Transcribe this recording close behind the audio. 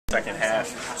Second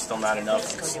half, still not enough.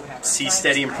 See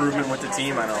steady improvement with the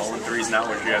team. I know 0-3 is not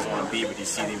what you guys want to be, but do you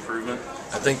see the improvement?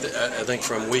 I think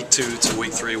from week 2 to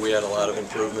week 3 we had a lot of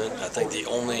improvement. I think the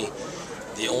only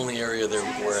area there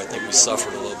where I think we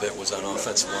suffered a little bit was on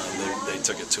offensive line. They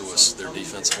took it to us, their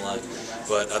defensive line.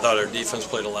 But I thought our defense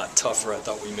played a lot tougher. I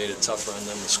thought we made it tougher on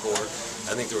them to score.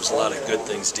 I think there was a lot of good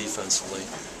things defensively.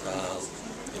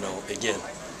 Again,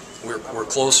 we're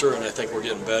closer, and I think we're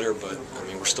getting better. But I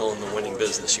mean, we're still in the winning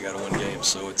business. You got to win games.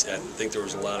 So I think there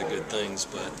was a lot of good things,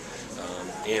 but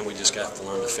and we just got to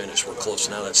learn to finish. We're close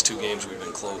now. That's 2 games we've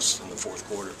been close in the fourth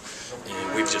quarter,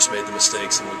 and we've just made the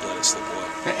mistakes and we've let it slip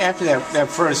away. After that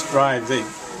first drive, they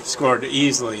scored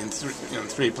easily in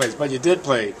 3 plays, but you did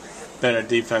play better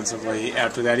defensively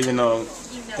after that, even though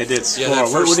they did score. Yeah,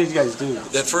 what did you guys do?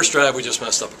 That first drive, we just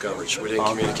messed up a coverage. We didn't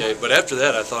communicate. But after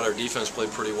that, I thought our defense played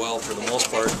pretty well for the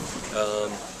most part.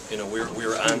 We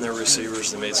were on their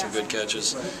receivers. They made some good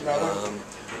catches.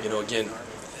 Again,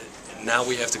 now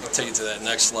we have to take it to that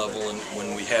next level, and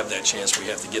when we have that chance, we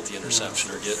have to get the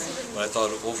interception or get. But I thought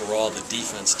overall the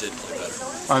defense did play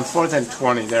better. On 4th and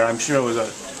 20 there, I'm sure it was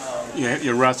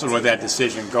you wrestled with that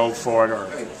decision, go for it or.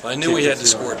 I knew we had to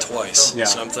score twice, yeah.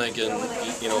 So I'm thinking,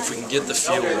 if we can get the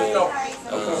field goal,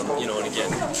 and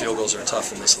again, field goals are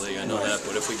tough in this league, I know that,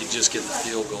 but if we could just get the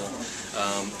field goal,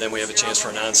 then we have a chance for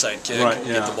an onside kick,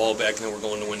 get the ball back, and then we're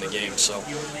going to win the game. So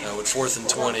with 4th and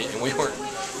 20, and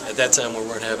at that time we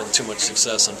weren't having too much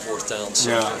success on 4th down,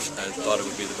 so I thought it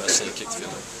would be the best thing to kick the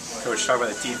field goal. Coach, talk about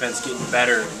the defense getting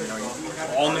better.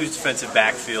 All new defensive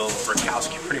backfield.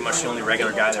 Brikowski pretty much the only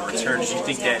regular guy that returns. Do you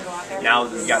think that now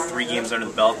that we've got 3 games under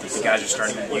the belt, that the guys are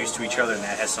starting to get used to each other, and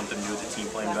that has something to do with the team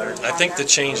playing better? I think the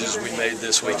changes we made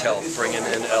this week helped. Bringing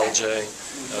in LJ,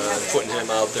 putting him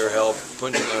out there helped.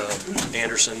 Putting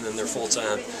Anderson in there full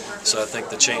time. So I think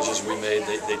the changes we made,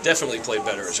 they definitely played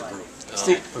better as a group.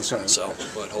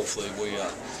 But hopefully we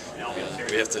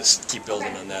have to keep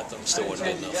building on that. Though still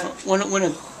wasn't good enough.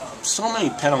 When so many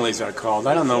penalties are called,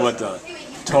 I don't know what the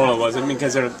total was. I mean,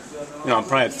 because they're,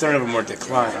 probably a third of them were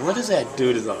declined. What does that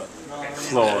do to the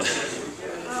flow?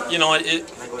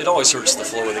 It always hurts the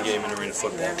flow of the game in arena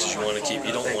football because you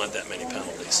don't want that many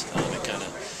penalties. It kind of,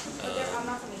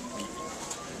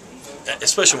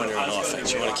 especially when you're on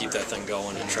offense, you want to keep that thing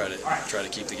going and try to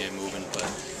keep the game moving. But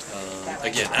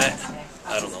again,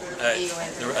 I don't know.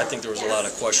 I think there was a lot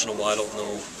of questionable. I don't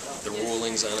know the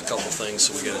rulings on a couple things,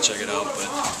 so we got to check it out. But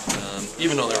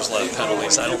even though there was a lot of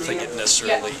penalties, I don't think it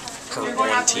necessarily hurt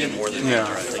one team more than the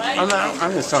other.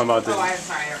 I'm just talking about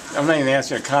I'm not even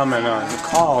asking a comment on the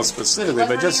call specifically,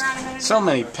 but just so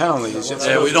many penalties.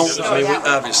 We don't.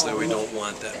 Obviously, we don't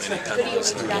want that many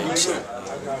penalties in the game. So,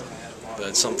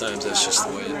 but sometimes that's just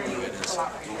the way it is.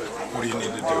 What do you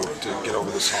need to do to get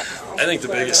over this hump? I think the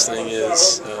biggest thing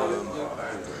is,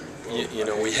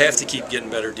 we have to keep getting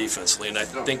better defensively, and I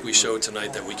think we showed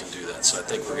tonight that we can do that. So I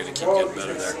think we're going to keep getting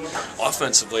better there.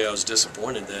 Offensively, I was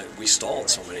disappointed that we stalled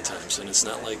so many times, and it's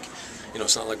not like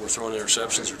we're throwing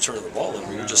interceptions or turning the ball in.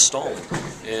 We were just stalling,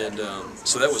 and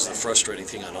so that was the frustrating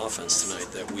thing on offense tonight.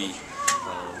 That we,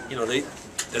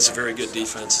 that's a very good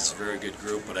defense. It's a very good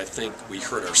group, but I think we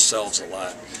hurt ourselves a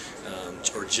lot,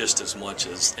 or just as much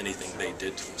as anything they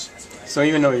did to us. So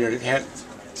even though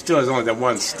still has only that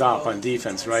one stop on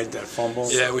defense, right? That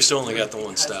fumble. Yeah, we still only got the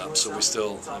one stop, so we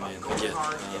still.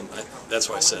 That's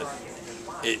why I said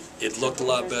it looked a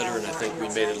lot better, and I think we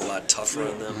made it a lot tougher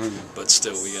on them. But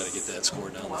still, we got to get that score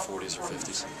down in the 40s or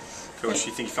 50s. Coach, do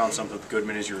you think you found something with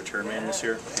Goodman as your return man this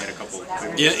year? He had a couple of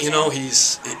good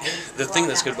he's the thing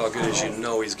that's good about Goodman is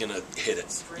he's going to hit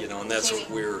it, and that's what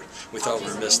we thought we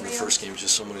were missing the first game,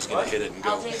 just someone who's going to hit it and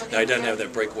go. Now he doesn't have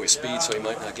that breakaway speed, so he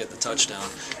might not get the touchdown,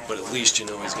 but at least he's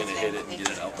going to hit it and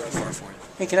get it out pretty far for you.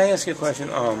 Hey, can I ask you a question?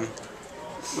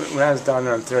 When I was down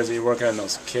there on Thursday, you were working on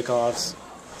those kickoffs.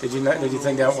 Did you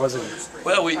think that wasn't?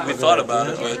 Well, we thought about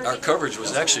it, but our coverage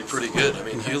was actually pretty good. I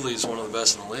mean, Hewley's one of the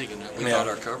best in the league, and we thought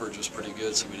our coverage was pretty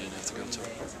good, so we didn't have to go to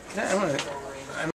it.